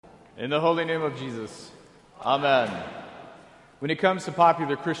In the holy name of Jesus, amen. When it comes to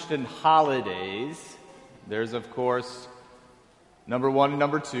popular Christian holidays, there's, of course, number one and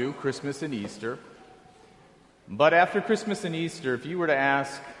number two, Christmas and Easter. But after Christmas and Easter, if you were to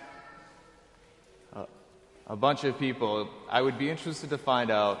ask a bunch of people, I would be interested to find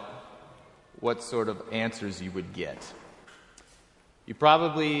out what sort of answers you would get. You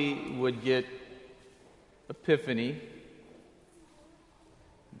probably would get Epiphany.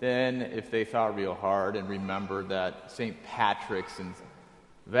 Then, if they thought real hard and remembered that St. Patrick's and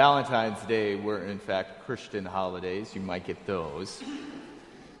Valentine's Day were, in fact, Christian holidays, you might get those.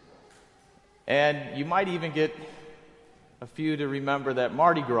 And you might even get a few to remember that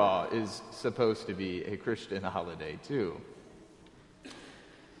Mardi Gras is supposed to be a Christian holiday, too.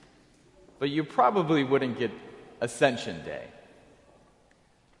 But you probably wouldn't get Ascension Day.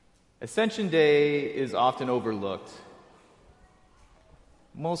 Ascension Day is often overlooked,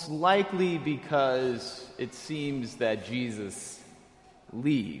 most likely because it seems that Jesus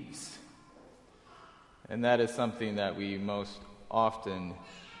leaves. And that is something that we most often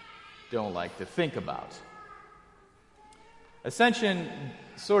don't like to think about. Ascension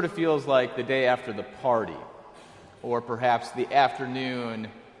sort of feels like the day after the party, or perhaps the afternoon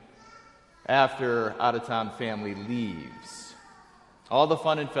after out-of-town family leaves. All the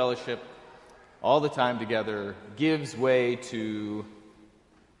fun and fellowship, all the time together, gives way to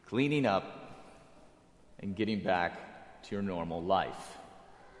cleaning up and getting back to your normal life.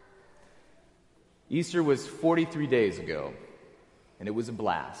 Easter was 43 days ago, and it was a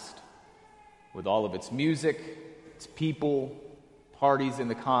blast, with all of its music, its people, parties in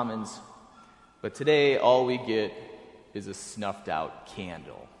the commons. But today, all we get is a snuffed-out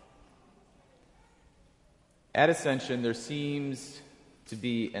candle. At Ascension, there seems to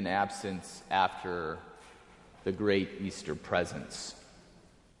be an absence after the great Easter presence.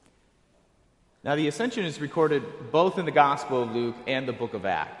 Now, the Ascension is recorded both in the Gospel of Luke and the book of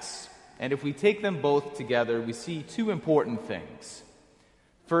Acts. And if we take them both together, we see two important things.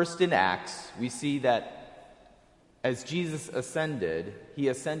 First, in Acts, we see that as Jesus ascended, he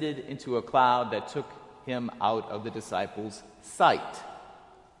ascended into a cloud that took him out of the disciples' sight.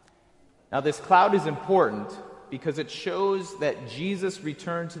 Now, this cloud is important because it shows that Jesus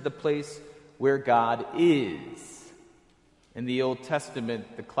returned to the place where God is. In the Old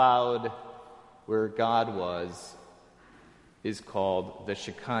Testament, the cloud where God was is called the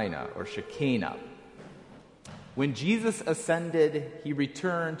Shekinah or Shekinah. When Jesus ascended, he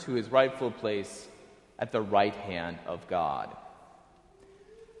returned to his rightful place at the right hand of God.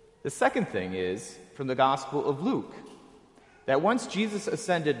 The second thing is from the Gospel of Luke, that once Jesus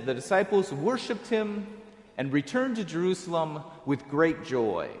ascended, the disciples worshiped him and returned to Jerusalem with great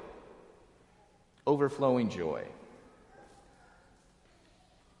joy, overflowing joy.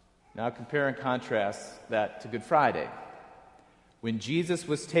 Now compare and contrast that to Good Friday. When Jesus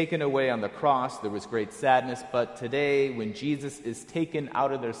was taken away on the cross, there was great sadness, but today, when Jesus is taken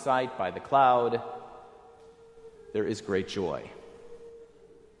out of their sight by the cloud, there is great joy.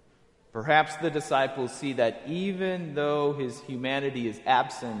 Perhaps the disciples see that even though his humanity is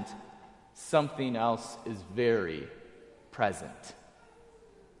absent, something else is very present.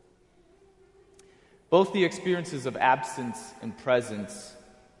 Both the experiences of absence and presence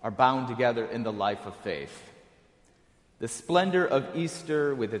are bound together in the life of faith. The splendor of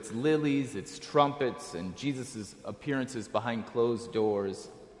Easter, with its lilies, its trumpets, and Jesus' appearances behind closed doors,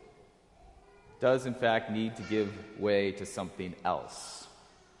 does in fact need to give way to something else.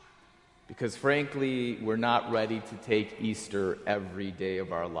 Because frankly, we're not ready to take Easter every day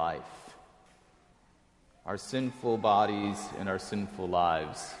of our life. Our sinful bodies and our sinful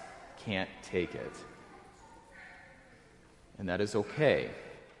lives can't take it. And that is okay.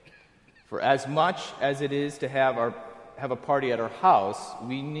 For as much as it is to have a party at our house,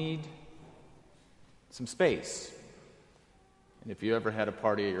 we need some space. And if you ever had a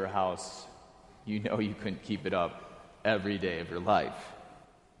party at your house, you know you couldn't keep it up every day of your life.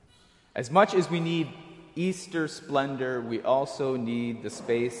 As much as we need Easter splendor, we also need the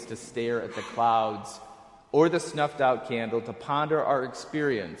space to stare at the clouds or the snuffed-out candle to ponder our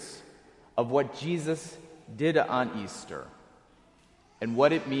experience of what Jesus did on Easter and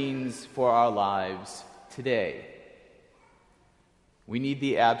what it means for our lives today. We need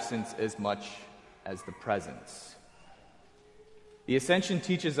the absence as much as the presence. The Ascension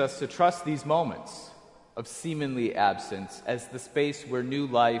teaches us to trust these moments of seemingly absence as the space where new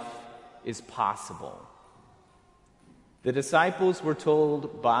life is possible. The disciples were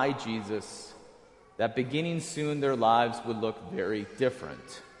told by Jesus that beginning soon their lives would look very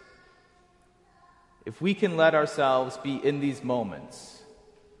different. If we can let ourselves be in these moments,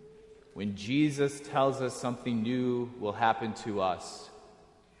 when Jesus tells us something new will happen to us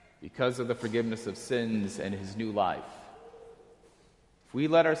because of the forgiveness of sins and his new life. If we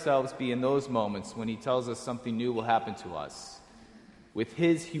let ourselves be in those moments when he tells us something new will happen to us, with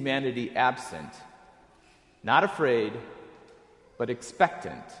his humanity absent, not afraid, but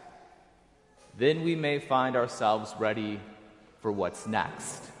expectant, then we may find ourselves ready for what's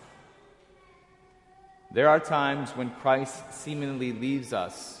next. There are times when Christ seemingly leaves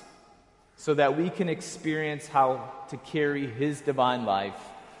us so that we can experience how to carry his divine life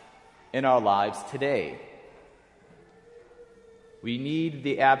in our lives today. We need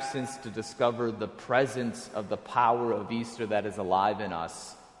the absence to discover the presence of the power of Easter that is alive in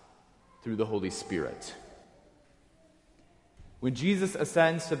us through the Holy Spirit. When Jesus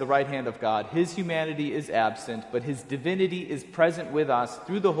ascends to the right hand of God, his humanity is absent, but his divinity is present with us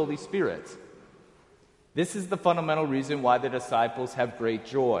through the Holy Spirit. This is the fundamental reason why the disciples have great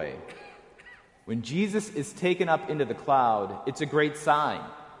joy. When Jesus is taken up into the cloud, it's a great sign.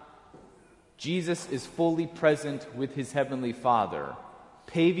 Jesus is fully present with his heavenly Father,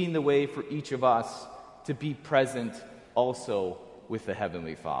 paving the way for each of us to be present also with the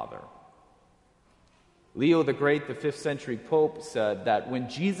heavenly Father. Leo the Great, the 5th century Pope, said that when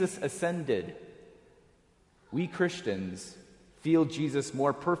Jesus ascended, we Christians feel Jesus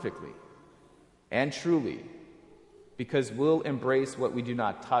more perfectly and truly, because we'll embrace what we do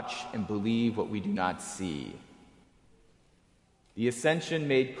not touch and believe what we do not see. The ascension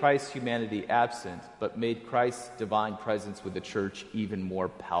made Christ's humanity absent, but made Christ's divine presence with the church even more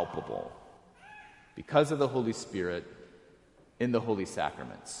palpable because of the Holy Spirit in the holy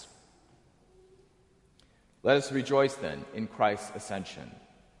sacraments. Let us rejoice then in Christ's ascension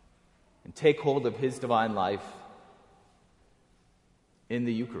and take hold of his divine life in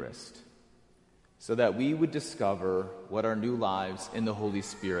the Eucharist, so that we would discover what our new lives in the Holy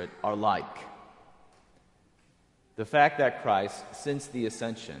Spirit are like. The fact that Christ, since the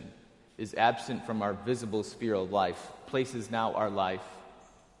ascension, is absent from our visible sphere of life places now our life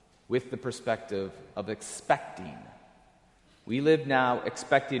with the perspective of expecting. We live now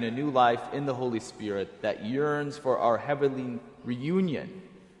expecting a new life in the Holy Spirit that yearns for our heavenly reunion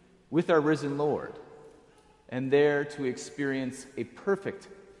with our risen Lord, and there to experience a perfect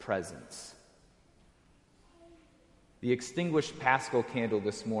presence. The extinguished Paschal candle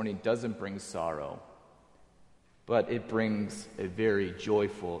this morning doesn't bring sorrow, but it brings a very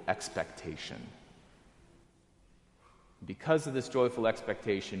joyful expectation. Because of this joyful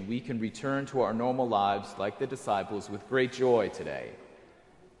expectation, we can return to our normal lives like the disciples with great joy today,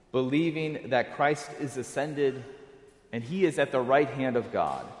 believing that Christ is ascended and he is at the right hand of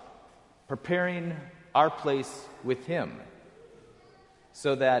God, preparing our place with him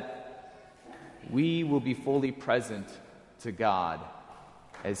so that we will be fully present to God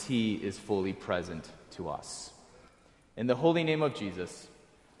as he is fully present to us. In the holy name of Jesus,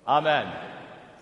 amen.